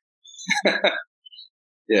back.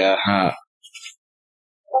 Yeah.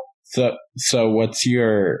 So what's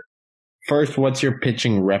your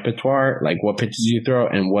pitching repertoire? Like what pitches you throw,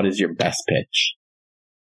 and what is your best pitch?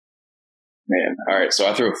 Man, all right. So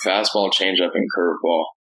I throw fastball, changeup, and curveball,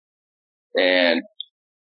 and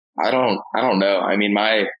I don't know. I mean,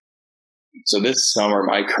 so this summer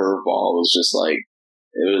my curveball was just like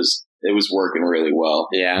it was working really well.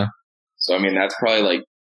 Yeah. So, I mean, that's probably like,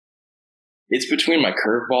 it's between my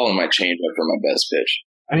curveball and my changeup for my best pitch.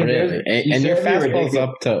 I mean, really? And your fastball's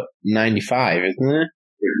up to 95, isn't it?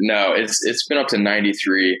 No, it's been up to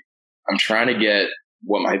 93. I'm trying to get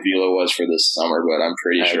what my velo was for this summer, but I'm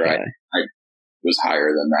pretty sure I was higher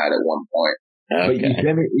than that at one point. Okay.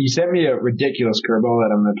 But you sent me a ridiculous curveball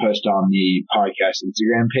that I'm going to post on the podcast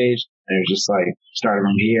Instagram page. And it was just like started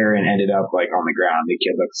from here and ended up like on the ground. The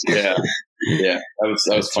kid looks yeah. That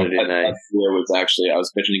was fun. Nice. I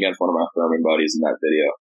was pitching against one of my Furman buddies in that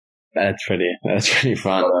video. That's pretty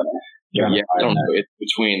fun. But, I don't know.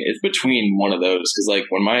 It's between one of those, because like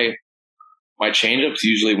when my changeup's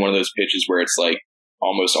usually one of those pitches where it's like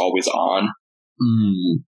almost always on.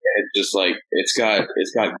 It's just like it's got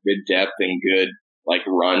good depth and good like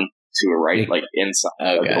run to a right, like inside.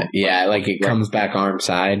 Okay. Like it comes back arm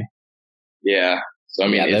side. Yeah. So I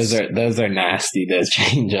mean, those are nasty. Those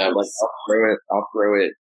changeups. Like I'll throw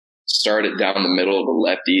it, start it down the middle of the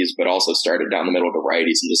lefties, but also start it down the middle of the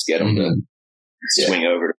righties and just get them to swing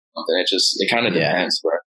over to something. It kind of depends,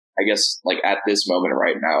 but I guess like at this moment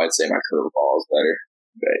right now, I'd say my curveball is better.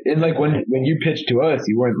 And like when you pitched to us,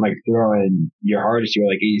 you weren't like throwing your hardest. You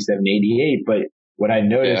were like 87, 88. But what I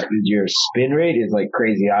noticed is your spin rate is like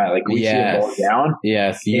crazy high. Like we see a ball down.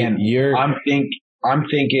 Yes, I'm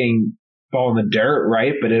thinking ball in the dirt,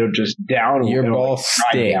 right? But it'll just down. Your ball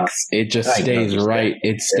sticks. Down. It just stays right.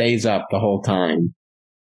 It stays up the whole time.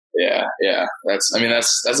 Yeah. That's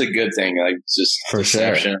a good thing. Like just for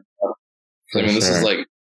deception. Sure. This is like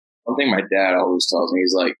one thing my dad always tells me.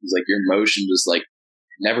 He's like your motion just like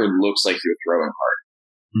never looks like you're throwing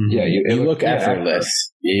hard. Yeah, you look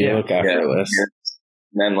effortless. You look effortless.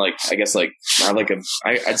 And then like I guess like I have like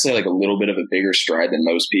I'd say like a little bit of a bigger stride than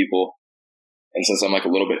most people. And since I'm like a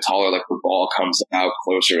little bit taller, like the ball comes out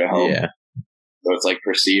closer to home. Yeah. So it's like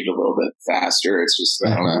perceived a little bit faster. It's just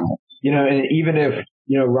I don't know. And even if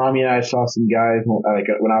Rami and I saw some guys like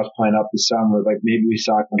when I was playing up the summer, like maybe we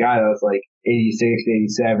saw a guy that was like 86,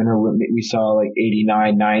 87, or we saw like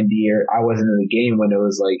 89, 90, or I wasn't in the game when it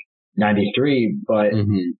was like 93, but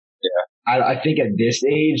I think at this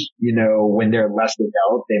age, when they're less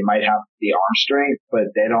developed, they might have the arm strength,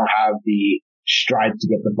 but they don't have the strides to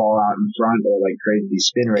get the ball out in front or like crazy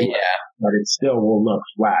spin rate. Yeah. But it still will look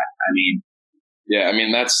flat. I mean, yeah, I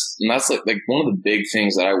mean, that's like one of the big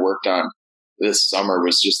things that I worked on this summer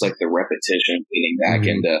was just like the repetition, getting back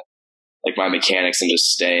into like my mechanics and just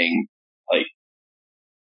staying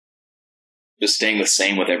the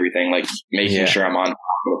same with everything, like making sure I'm on top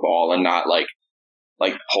of the ball and not like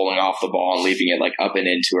pulling off the ball and leaving it like up and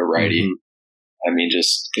into a righty. I mean,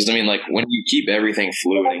 just because like when you keep everything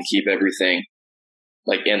fluid and keep everything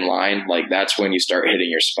like in line, like that's when you start hitting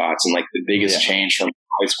your spots. And like the biggest change from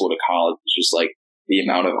high school to college is just like the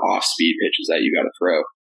amount of off speed pitches that you got to throw.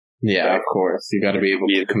 Yeah, of course. You got to be able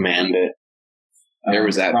to command it. There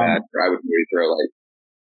was that bad where I would really throw like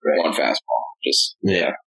one fastball. Just,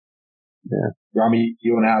 Yeah. Rami,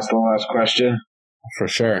 you want to ask the last question? For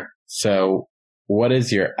sure. So, what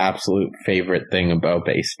is your absolute favorite thing about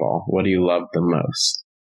baseball? What do you love the most?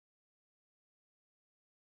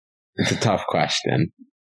 It's a tough question.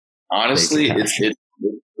 Honestly, it's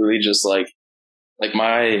really just like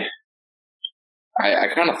I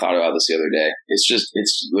kind of thought about this the other day.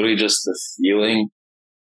 It's literally just the feeling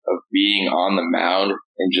of being on the mound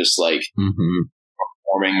and just like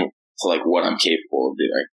performing to like what I'm capable of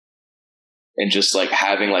doing. And just like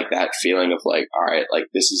having like that feeling of like, all right, like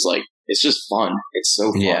this is like, it's just fun. It's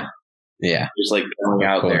so fun. Yeah. Just like going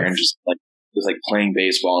out there and just like playing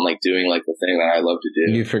baseball and like doing like the thing that I love to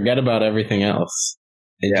do. You forget about everything else.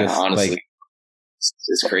 Honestly, like,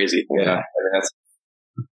 it's crazy. Yeah. I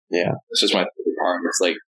mean, it's just my favorite part. It's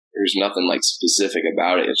like, there's nothing like specific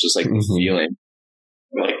about it. It's just like the feeling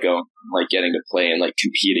like going, like getting to play and like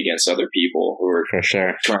compete against other people who are for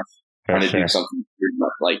sure trying to do something,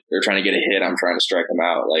 like they're trying to get a hit, I'm trying to strike them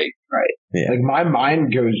out. Like, like my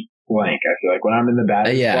mind goes blank. I feel like when I'm in the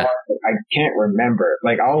batting spot, I can't remember.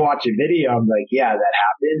 Like I'll watch a video, I'm like, yeah, that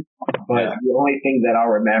happened. But the only thing that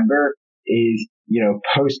I'll remember is,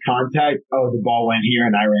 post contact, oh, the ball went here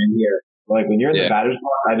and I ran here. Like when you're in the batter's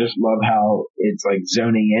box, I just love how it's like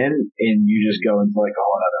zoning in and you just go into like a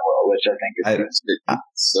whole other world, which I think is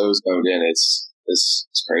so zoned in.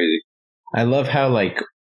 It's crazy. I love how like,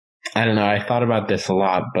 I don't know, I thought about this a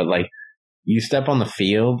lot, but like you step on the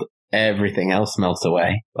field, everything else melts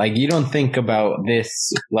away. Like you don't think about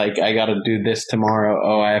this, like I got to do this tomorrow.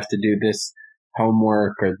 Oh, I have to do this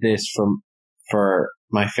homework or this for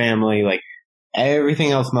my family. Like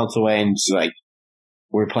everything else melts away and it's like,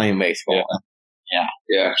 we're playing baseball.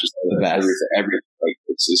 Yeah. Just everything. Like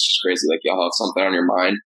it's just crazy. Like y'all have something on your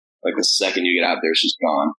mind. Like the second you get out there, it's just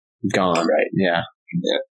gone. Right. Yeah.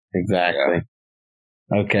 Exactly.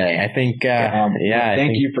 Yeah. Okay. I think,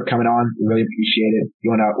 thank you for coming on. We really appreciate it.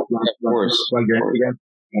 You want to plug your Instagram?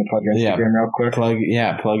 You want to plug your Instagram real quick?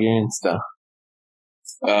 Plug your Insta.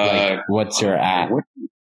 Like, what's your at?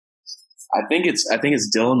 I think it's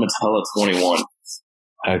Dylan Matela 21.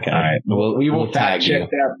 Okay. All right. We will fact check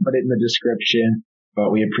that, put it in the description.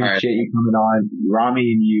 But we appreciate you coming on. Rami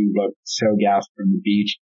and you look so gassed from the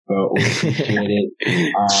beach, but we appreciate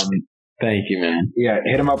it. Thank you, man. Yeah,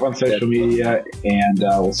 hit him up on social media, and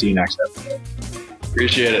we'll see you next episode.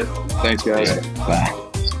 Appreciate it. Thanks, guys. Bye.